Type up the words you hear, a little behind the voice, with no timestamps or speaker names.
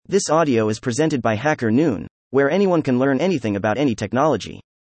This audio is presented by Hacker Noon, where anyone can learn anything about any technology.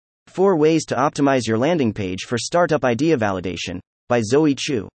 4 Ways to Optimize Your Landing Page for Startup Idea Validation, by Zoe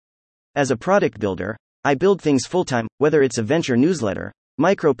Chu. As a product builder, I build things full-time, whether it's a venture newsletter,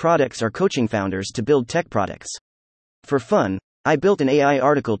 micro products, or coaching founders to build tech products. For fun, I built an AI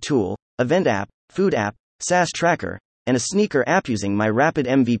article tool, event app, food app, SaaS tracker, and a sneaker app using my rapid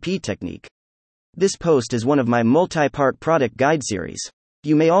MVP technique. This post is one of my multi-part product guide series.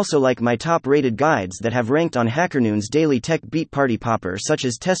 You may also like my top-rated guides that have ranked on HackerNoon's daily tech beat party popper, such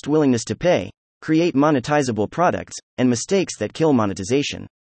as test willingness to pay, create monetizable products, and mistakes that kill monetization.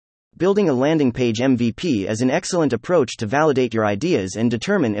 Building a landing page MVP is an excellent approach to validate your ideas and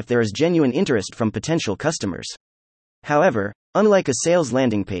determine if there is genuine interest from potential customers. However, unlike a sales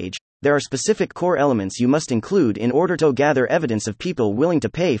landing page, there are specific core elements you must include in order to gather evidence of people willing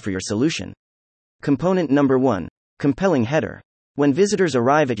to pay for your solution. Component number 1. Compelling header. When visitors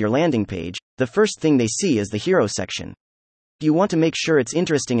arrive at your landing page, the first thing they see is the hero section. You want to make sure it's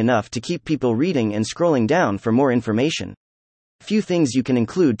interesting enough to keep people reading and scrolling down for more information. Few things you can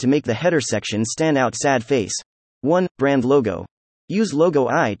include to make the header section stand out. Sad face. 1. Brand logo. Use Logo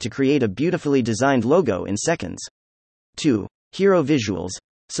AI to create a beautifully designed logo in seconds. 2. Hero visuals.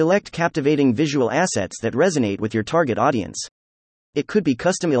 Select captivating visual assets that resonate with your target audience. It could be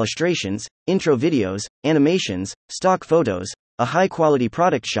custom illustrations, intro videos, animations, stock photos, a high-quality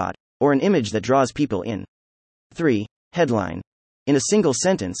product shot, or an image that draws people in. 3. Headline. In a single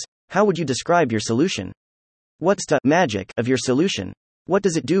sentence, how would you describe your solution? What's the magic of your solution? What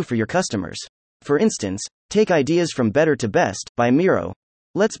does it do for your customers? For instance, take ideas from Better to Best by Miro.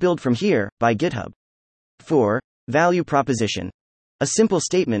 Let's build from here by GitHub. 4. Value proposition. A simple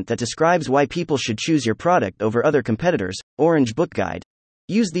statement that describes why people should choose your product over other competitors. Orange Book Guide.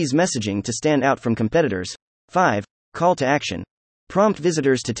 Use these messaging to stand out from competitors. 5. Call to action. Prompt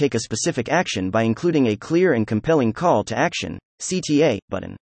visitors to take a specific action by including a clear and compelling call to action, CTA,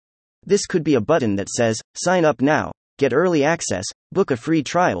 button. This could be a button that says, sign up now, get early access, book a free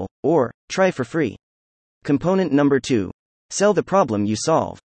trial, or try for free. Component number 2. Sell the problem you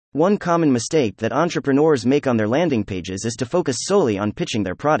solve. One common mistake that entrepreneurs make on their landing pages is to focus solely on pitching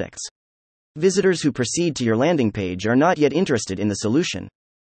their products. Visitors who proceed to your landing page are not yet interested in the solution.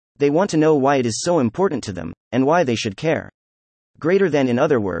 They want to know why it is so important to them, and why they should care. Greater than, in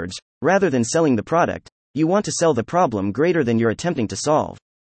other words, rather than selling the product, you want to sell the problem greater than you're attempting to solve.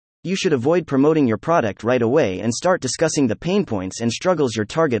 You should avoid promoting your product right away and start discussing the pain points and struggles your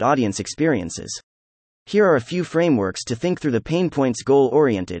target audience experiences. Here are a few frameworks to think through the pain points.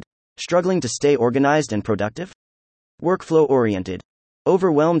 Goal-oriented. Struggling to stay organized and productive? Workflow-oriented.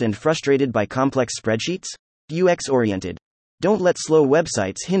 Overwhelmed and frustrated by complex spreadsheets? UX-oriented. Don't let slow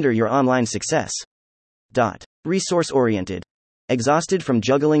websites hinder your online success. Resource-oriented. Exhausted from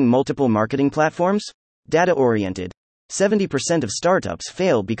juggling multiple marketing platforms? Data-oriented. 70% of startups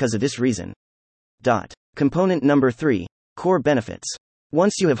fail because of this reason. Component number 3. Core benefits.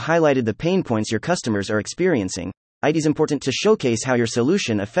 Once you have highlighted the pain points your customers are experiencing, it is important to showcase how your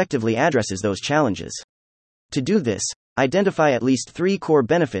solution effectively addresses those challenges. To do this, identify at least 3 core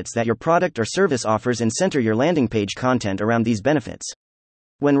benefits that your product or service offers and center your landing page content around these benefits.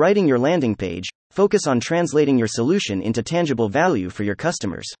 When writing your landing page, focus on translating your solution into tangible value for your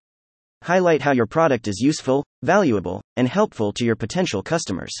customers. Highlight how your product is useful, valuable, and helpful to your potential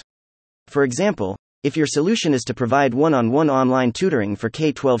customers. For example, if your solution is to provide one-on-one online tutoring for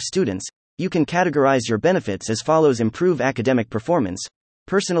K-12 students, you can categorize your benefits as follows: improve academic performance,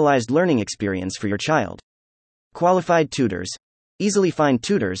 personalized learning experience for your child. Qualified tutors. Easily find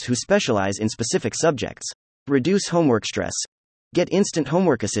tutors who specialize in specific subjects. Reduce homework stress. Get instant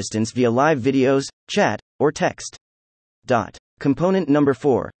homework assistance via live videos, chat, or text. Component number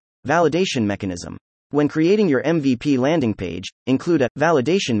 4. Validation mechanism. When creating your MVP landing page, include a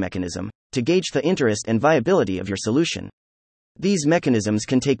validation mechanism to gauge the interest and viability of your solution. These mechanisms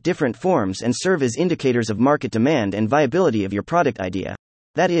can take different forms and serve as indicators of market demand and viability of your product idea.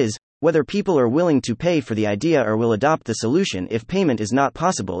 That is, whether people are willing to pay for the idea or will adopt the solution if payment is not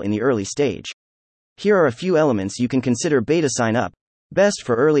possible in the early stage. Here are a few elements you can consider. Beta sign up. Best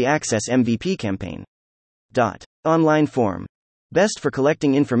for early access MVP campaign. Online form. Best for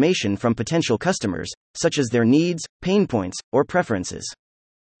collecting information from potential customers, such as their needs, pain points, or preferences.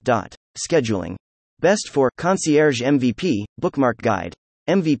 Scheduling. Best for concierge MVP, bookmark guide.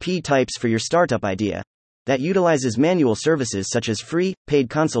 MVP types for your startup idea. That utilizes manual services such as free, paid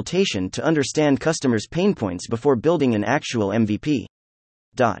consultation to understand customers' pain points before building an actual MVP.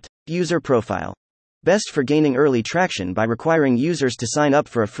 User profile. Best for gaining early traction by requiring users to sign up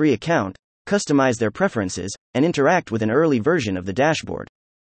for a free account, customize their preferences, and interact with an early version of the dashboard.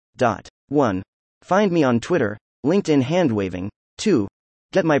 1. Find me on Twitter, LinkedIn hand waving. 2.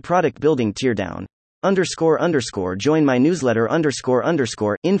 Get my product building teardown. ___ join my newsletter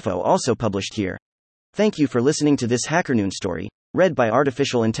 ___ info also published here. Thank you for listening to this HackerNoon story, read by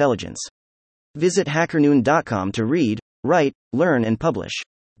artificial intelligence. Visit hackernoon.com to read, write, learn and publish.